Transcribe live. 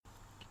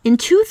In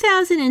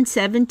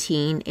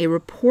 2017, a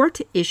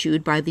report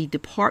issued by the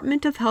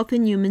Department of Health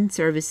and Human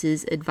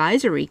Services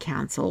Advisory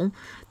Council,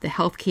 the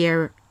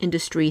Healthcare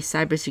Industry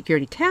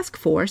Cybersecurity Task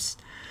Force,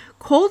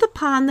 called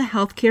upon the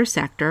healthcare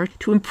sector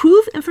to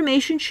improve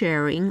information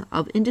sharing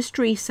of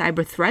industry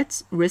cyber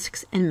threats,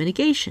 risks, and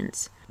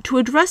mitigations. To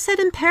address that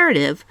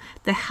imperative,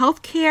 the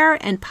Healthcare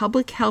and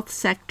Public Health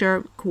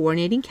Sector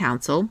Coordinating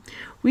Council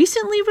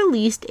recently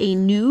released a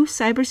new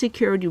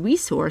cybersecurity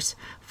resource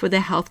for the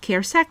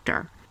healthcare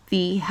sector.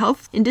 The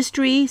Health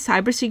Industry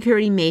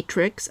Cybersecurity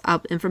Matrix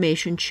of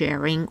Information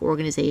Sharing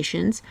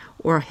Organizations,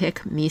 or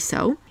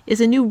HIC-MISO,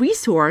 is a new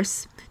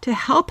resource to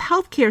help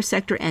healthcare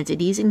sector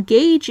entities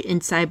engage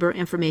in cyber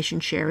information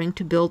sharing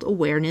to build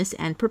awareness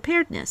and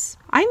preparedness.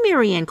 I'm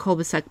Marianne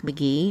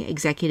Kolbasuk-McGee,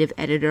 Executive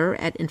Editor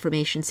at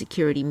Information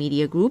Security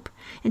Media Group,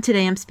 and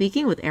today I'm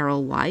speaking with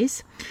Errol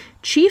Weiss,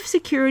 Chief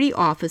Security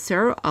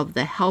Officer of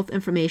the Health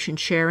Information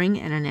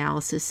Sharing and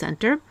Analysis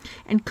Center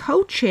and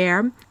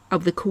co-chair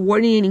of the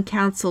Coordinating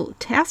Council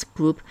Task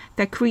Group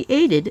that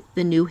created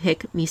the new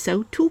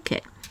HIC-MISO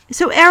toolkit.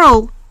 So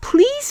Errol,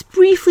 please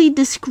briefly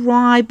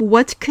describe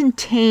what's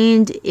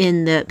contained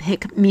in the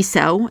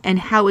HIC-MISO and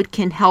how it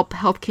can help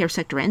healthcare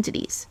sector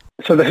entities.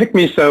 So the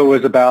HIC-MISO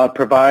was about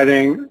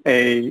providing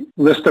a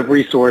list of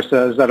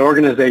resources that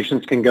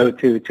organizations can go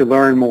to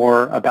learn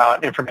more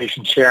about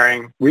information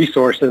sharing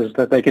resources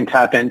that they can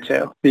tap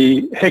into.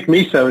 The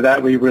HIC-MISO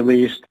that we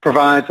released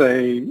provides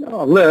a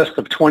list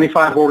of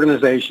 25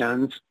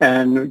 organizations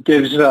and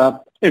gives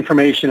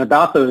information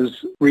about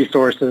those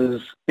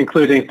resources,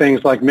 including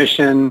things like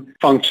mission,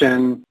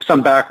 function,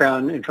 some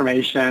background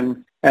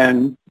information,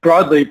 and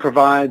broadly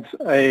provides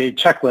a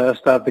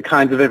checklist of the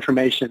kinds of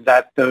information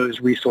that those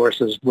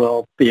resources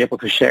will be able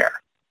to share.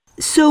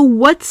 So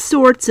what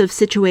sorts of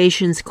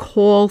situations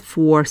call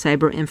for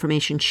cyber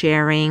information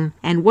sharing,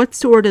 and what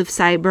sort of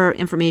cyber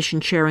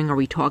information sharing are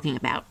we talking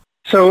about?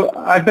 So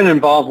I've been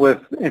involved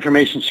with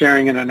information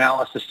sharing and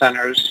analysis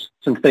centers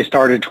since they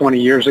started 20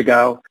 years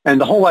ago. And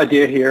the whole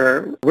idea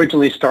here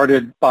originally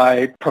started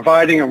by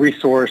providing a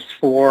resource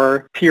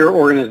for peer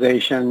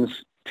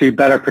organizations to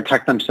better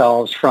protect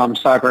themselves from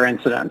cyber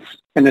incidents.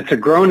 And it's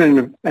grown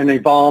and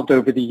evolved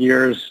over the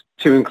years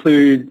to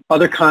include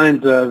other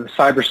kinds of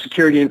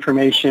cybersecurity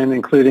information,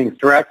 including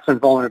threats and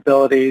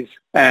vulnerabilities,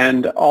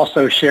 and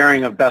also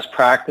sharing of best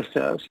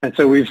practices. And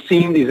so we've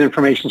seen these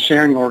information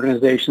sharing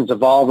organizations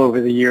evolve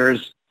over the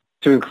years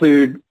to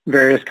include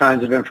various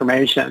kinds of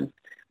information.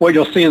 What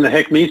you'll see in the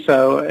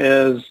HIC-MISO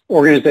is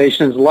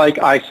organizations like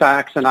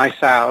ISACs and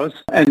ISAOs,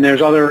 and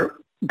there's other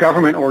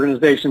government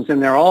organizations in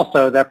there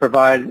also that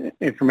provide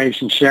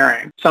information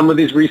sharing. Some of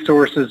these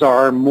resources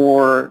are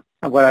more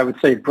what I would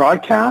say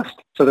broadcast,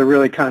 so they're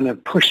really kind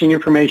of pushing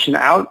information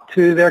out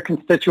to their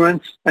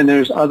constituents, and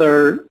there's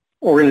other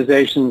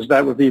organizations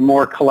that would be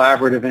more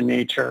collaborative in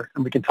nature,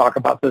 and we can talk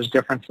about those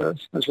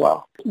differences as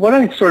well. What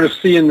I sort of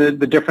see in the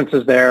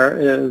differences there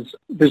is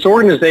there's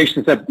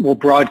organizations that will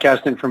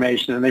broadcast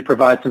information, and they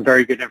provide some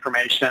very good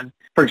information.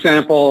 For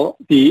example,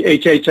 the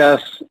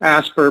HHS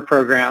ASPR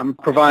program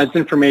provides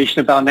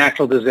information about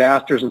natural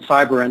disasters and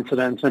cyber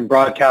incidents and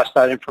broadcasts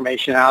that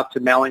information out to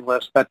mailing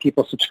lists that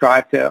people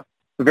subscribe to.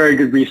 A very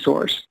good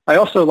resource. I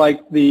also like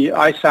the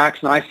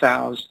ISACs and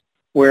ISAOs,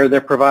 where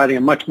they're providing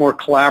a much more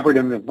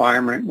collaborative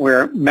environment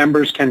where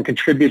members can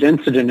contribute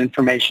incident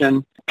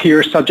information,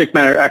 peer subject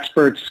matter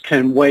experts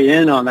can weigh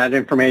in on that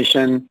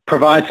information,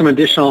 provide some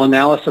additional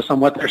analysis on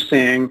what they're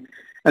seeing,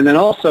 and then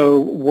also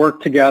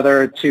work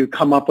together to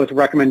come up with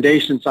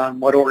recommendations on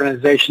what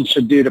organizations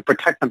should do to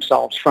protect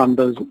themselves from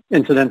those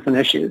incidents and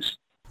issues.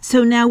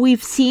 So now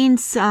we've seen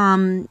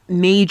some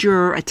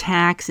major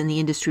attacks in the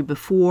industry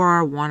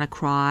before,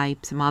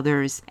 WannaCry, some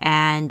others,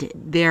 and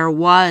there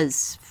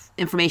was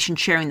information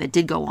sharing that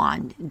did go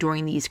on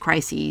during these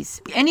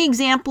crises. Any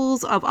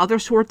examples of other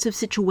sorts of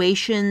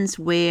situations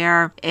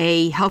where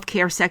a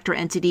healthcare sector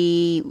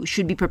entity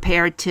should be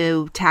prepared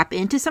to tap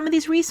into some of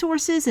these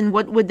resources, and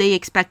what would they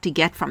expect to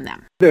get from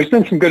them? There's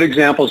been some good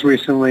examples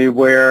recently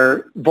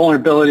where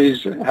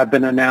vulnerabilities have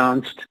been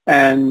announced,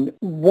 and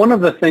one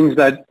of the things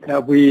that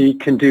we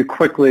can do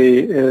quickly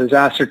is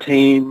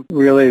ascertain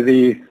really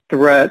the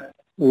threat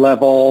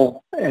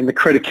level and the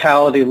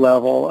criticality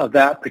level of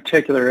that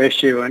particular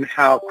issue and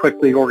how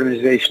quickly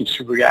organizations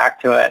should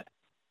react to it.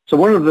 So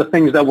one of the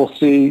things that we'll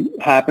see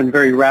happen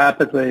very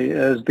rapidly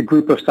is the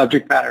group of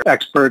subject matter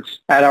experts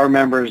at our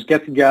members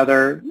get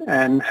together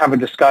and have a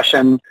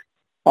discussion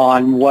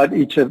on what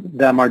each of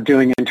them are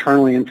doing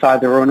internally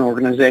inside their own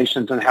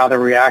organizations and how they're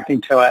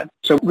reacting to it.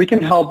 So we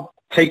can help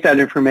take that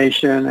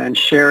information and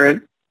share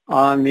it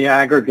on the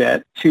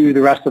aggregate to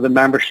the rest of the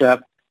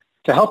membership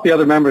to help the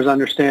other members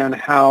understand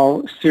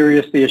how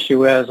serious the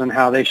issue is and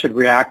how they should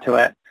react to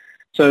it.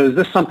 So is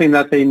this something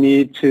that they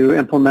need to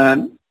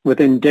implement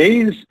within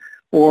days,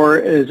 or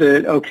is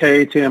it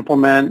okay to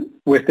implement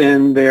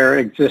within their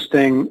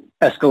existing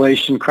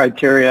escalation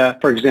criteria,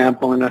 for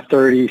example, in a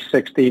 30,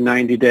 60,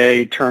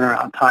 90-day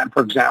turnaround time,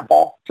 for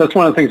example? So that's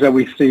one of the things that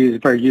we see is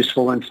very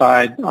useful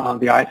inside the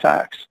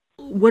ISACs.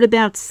 What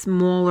about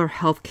smaller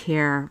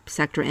healthcare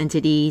sector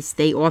entities?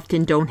 They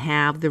often don't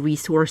have the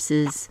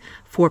resources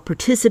for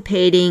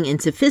participating in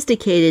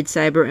sophisticated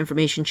cyber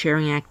information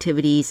sharing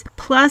activities.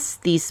 Plus,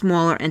 these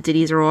smaller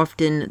entities are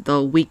often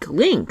the weak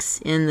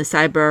links in the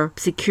cyber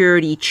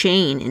security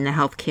chain in the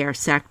healthcare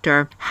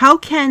sector. How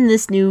can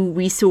this new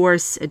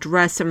resource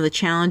address some of the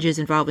challenges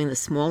involving the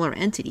smaller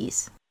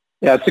entities?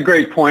 Yeah, it's a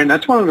great point.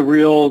 That's one of the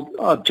real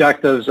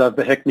objectives of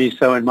the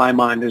HICMISO in my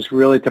mind, is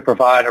really to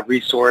provide a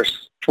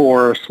resource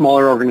for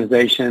smaller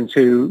organizations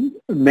who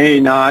may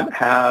not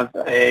have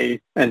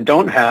and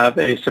don't have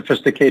a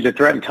sophisticated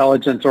threat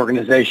intelligence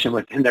organization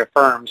within their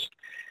firms.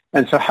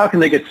 And so how can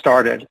they get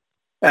started?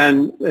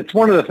 And it's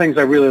one of the things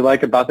I really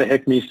like about the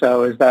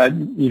HICMISO is that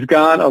you've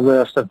got a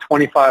list of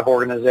 25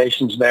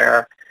 organizations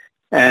there,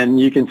 and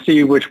you can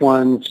see which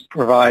ones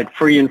provide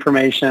free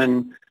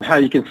information, how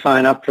you can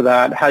sign up for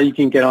that, how you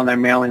can get on their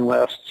mailing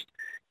lists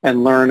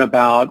and learn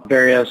about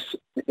various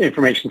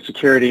information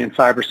security and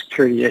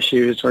cybersecurity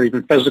issues, or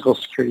even physical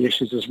security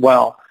issues as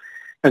well.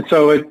 And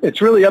so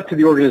it's really up to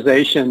the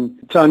organization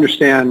to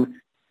understand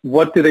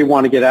what do they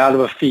want to get out of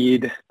a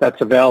feed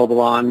that's available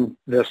on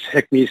this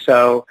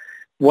HICMISO.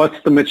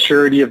 What's the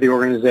maturity of the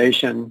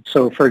organization?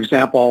 So, for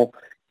example,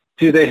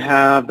 do they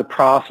have the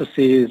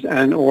processes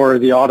and or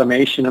the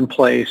automation in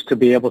place to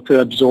be able to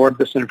absorb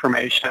this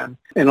information?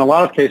 In a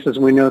lot of cases,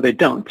 we know they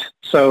don't.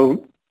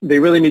 So they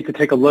really need to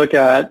take a look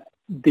at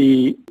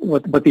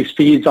what these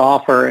feeds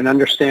offer and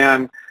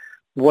understand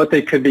what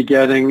they could be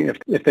getting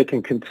if they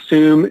can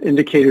consume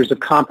indicators of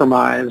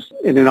compromise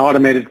in an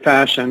automated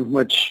fashion,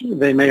 which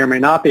they may or may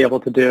not be able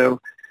to do.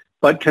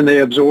 But can they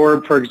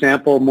absorb, for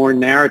example, more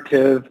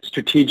narrative,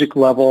 strategic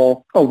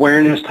level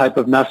awareness type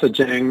of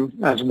messaging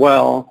as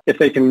well? If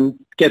they can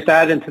get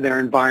that into their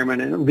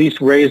environment and at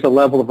least raise the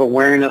level of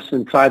awareness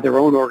inside their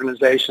own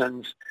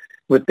organizations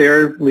with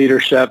their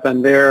leadership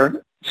and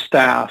their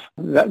staff,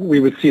 that we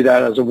would see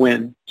that as a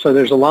win. So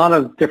there's a lot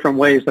of different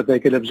ways that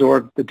they could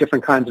absorb the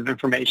different kinds of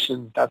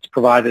information that's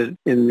provided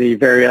in the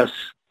various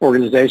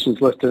organizations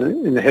listed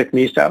in the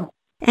HICMISO.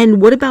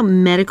 And what about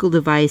medical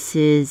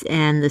devices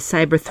and the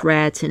cyber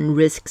threats and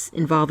risks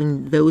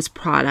involving those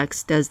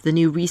products? Does the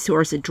new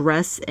resource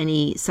address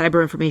any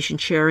cyber information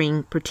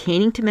sharing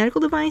pertaining to medical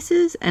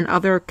devices and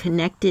other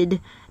connected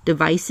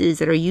devices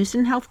that are used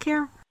in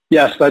healthcare?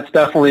 Yes, that's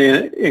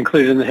definitely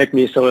included in the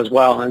HICMISO as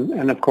well.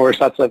 And of course,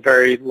 that's a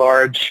very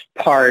large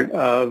part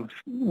of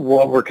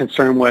what we're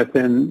concerned with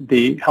in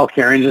the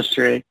healthcare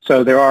industry.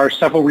 So there are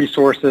several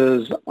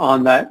resources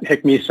on that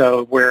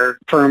HICMISO where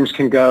firms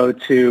can go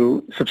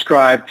to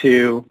subscribe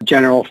to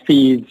general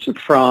feeds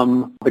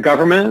from the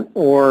government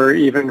or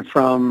even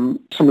from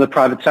some of the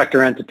private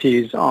sector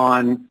entities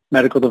on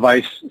medical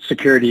device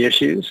security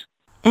issues.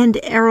 And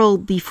Errol,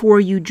 before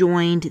you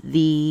joined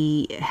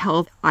the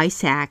Health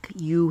ISAC,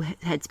 you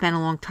had spent a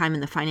long time in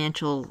the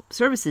financial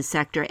services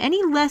sector.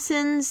 Any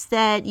lessons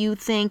that you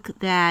think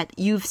that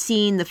you've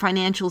seen the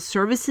financial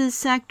services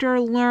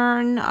sector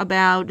learn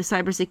about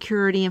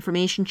cybersecurity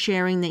information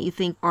sharing that you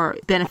think are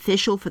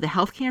beneficial for the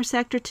healthcare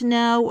sector to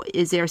know?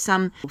 Is there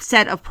some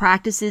set of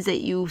practices that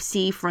you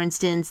see, for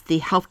instance, the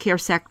healthcare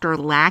sector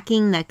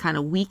lacking that kind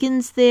of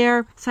weakens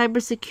their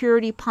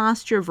cybersecurity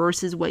posture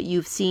versus what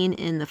you've seen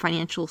in the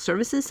financial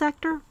services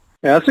sector?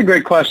 Yeah, that's a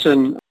great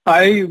question.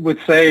 I would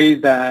say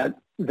that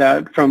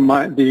from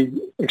the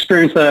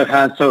experience that I've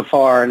had so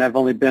far, and I've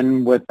only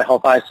been with the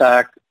Health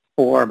ISAC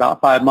for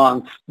about 5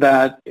 months,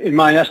 that in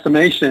my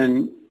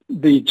estimation,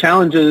 the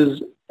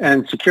challenges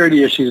and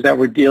security issues that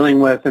we're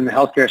dealing with in the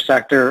healthcare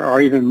sector are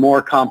even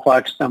more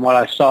complex than what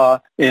I saw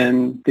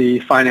in the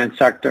finance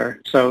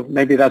sector. So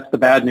maybe that's the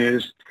bad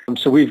news.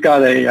 So we've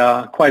got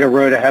quite a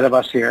road ahead of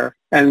us here.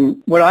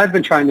 And what I've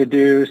been trying to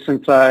do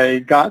since I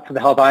got to the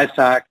Health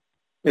ISAC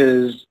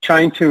is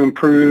trying to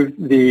improve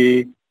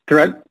the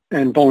threat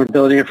and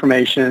vulnerability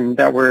information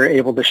that we're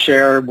able to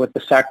share with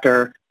the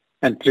sector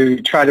and to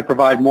try to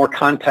provide more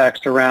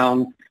context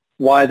around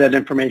why that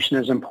information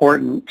is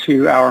important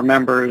to our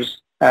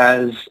members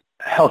as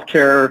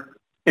healthcare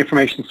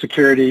information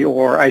security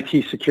or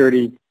IT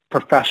security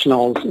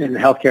professionals in the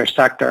healthcare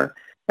sector,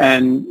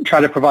 and try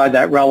to provide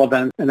that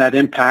relevance and that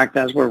impact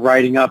as we're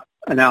writing up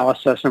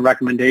analysis and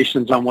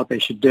recommendations on what they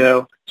should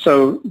do.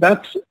 So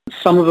that's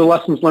some of the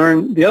lessons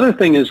learned. The other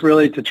thing is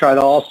really to try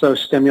to also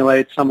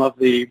stimulate some of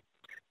the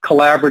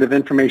collaborative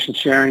information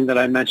sharing that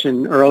I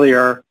mentioned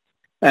earlier.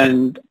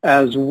 And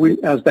as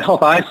the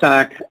Health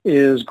ISAC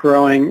is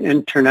growing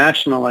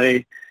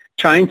internationally,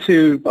 trying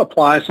to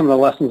apply some of the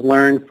lessons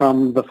learned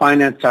from the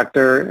finance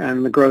sector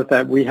and the growth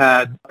that we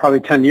had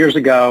probably 10 years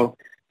ago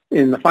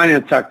in the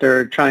finance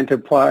sector, trying to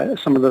apply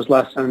some of those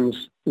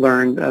lessons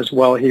learned as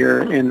well here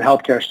in the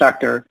healthcare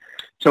sector.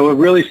 So it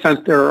really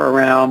centers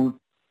around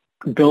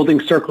building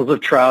circles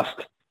of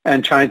trust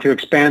and trying to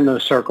expand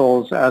those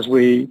circles as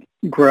we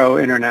grow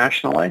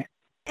internationally.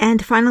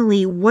 And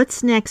finally,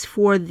 what's next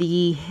for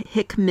the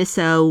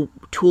HICMISO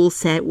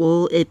toolset?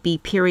 Will it be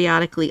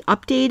periodically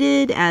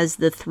updated as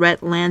the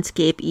threat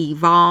landscape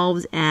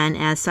evolves and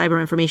as cyber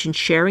information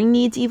sharing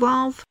needs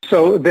evolve?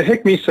 So the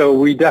HICMISO,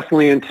 we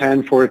definitely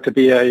intend for it to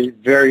be a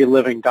very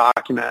living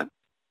document.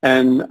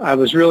 And I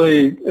was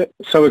really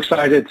so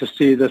excited to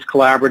see this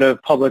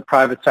collaborative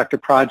public-private sector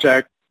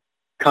project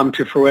come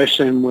to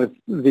fruition with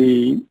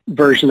the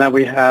version that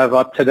we have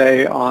up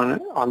today on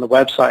the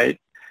website.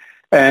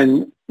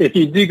 And if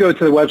you do go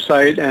to the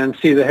website and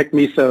see the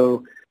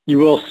HICMISO, you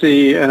will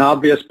see an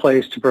obvious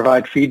place to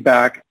provide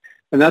feedback.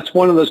 And that's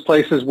one of those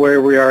places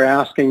where we are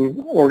asking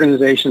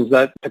organizations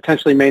that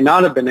potentially may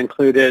not have been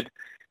included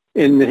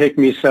in the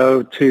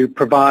HICMISO to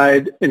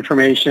provide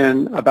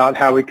information about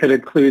how we could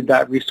include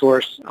that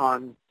resource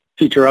on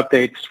future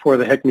updates for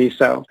the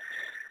HICMISO.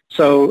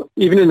 So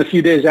even in the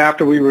few days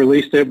after we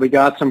released it, we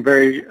got some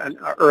very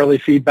early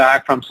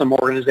feedback from some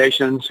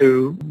organizations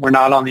who were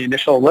not on the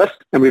initial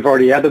list, and we've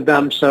already added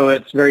them, so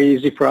it's very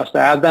easy for us to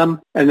add them.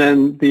 And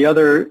then the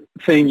other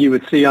thing you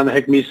would see on the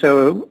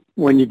HICMISO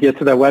when you get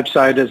to the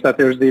website is that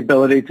there's the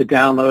ability to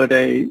download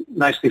a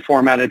nicely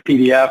formatted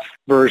PDF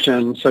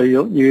version, so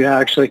you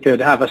actually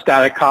could have a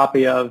static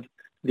copy of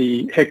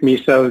the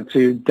HICMISO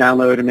to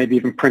download and maybe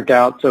even print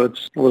out, so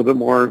it's a little bit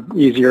more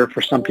easier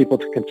for some people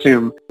to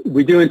consume.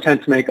 We do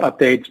intend to make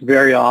updates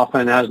very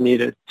often as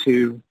needed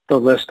to the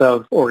list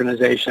of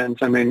organizations.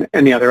 I mean,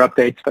 any other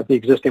updates that the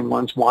existing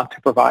ones want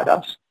to provide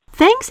us.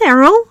 Thanks,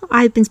 Errol.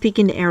 I've been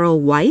speaking to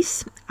Errol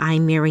Weiss.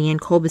 I'm Marianne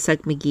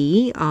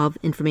Kolbasuk-McGee of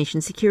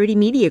Information Security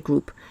Media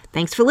Group.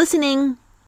 Thanks for listening.